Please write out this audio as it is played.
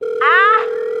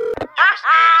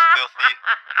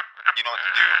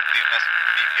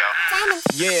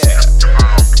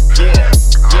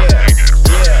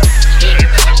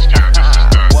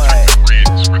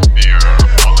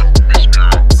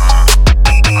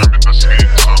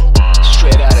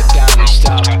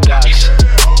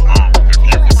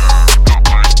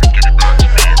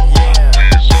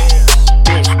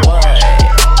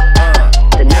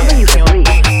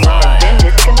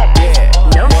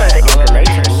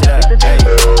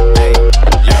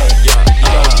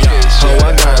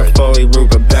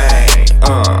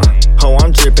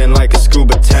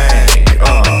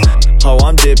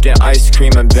Ice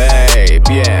cream and babe,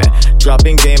 yeah.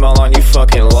 Dropping game all on you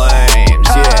fucking lames,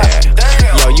 yeah.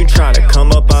 Yo, you tryna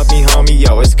come up off me, homie,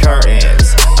 yo, it's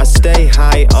curtains. I stay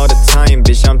high all the time,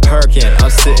 bitch, I'm perkin'. I'm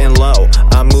sitting low,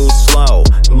 I move slow,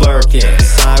 lurking,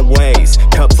 sideways,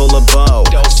 cup full of bow,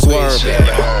 swerving.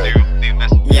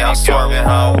 Yeah, I'm swerving,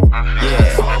 ho.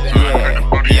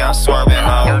 Yeah, I'm swerving,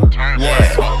 ho.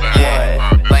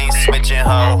 Yeah, lane switching,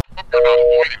 ho.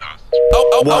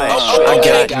 What? I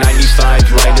got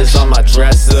 95 lighters on my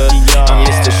dresser. I'm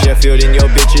Mr. Sheffield and your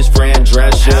bitch's Fran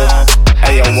Drescher.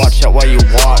 Ayo, watch out while you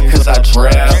walk, cause I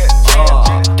drip.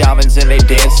 Diamonds and they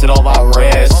dancing on my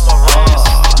wrist.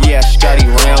 Yeah, Scotty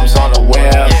rims on the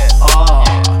web.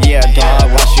 Yeah,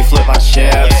 dog, watch you flip my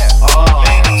chips.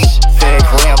 Fake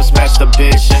rims match the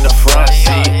bitch in the front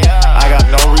seat. I got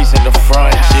no reason to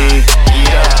front, G.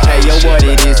 Hey, yo, what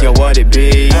it is, yo, what it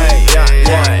be?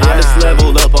 I just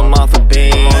leveled up, I'm off a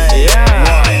beam.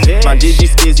 My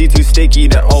digi-skizzy too sticky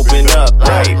to open up.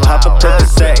 Right, pop a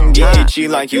Percocet and get itchy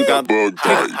like you got bug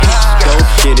bites. Dope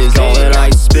shit is all that I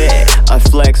spit. I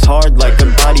flex hard like a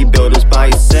bodybuilder's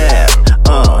bicep.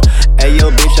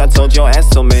 Ayo, bitch, I told your ass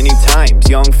so many times.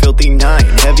 Young, filthy 9,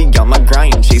 heavy on my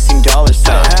grind, chasing dollar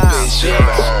signs.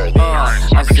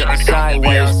 I'm sitting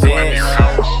sideways, bitch.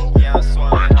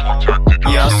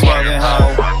 Yeah, I'm swerving,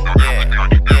 ho.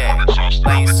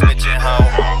 Lane switching, ho.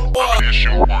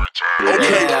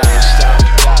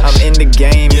 I'm in the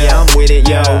game, yeah, I'm with it,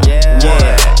 yo.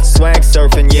 Yeah, swag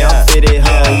surfing, yeah, I'm fitted,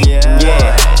 ho.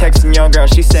 Yeah, texting your girl,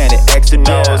 she saying it X and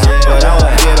O's, but I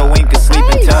won't get a wink of sleep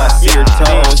until I see her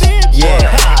toes. Yeah,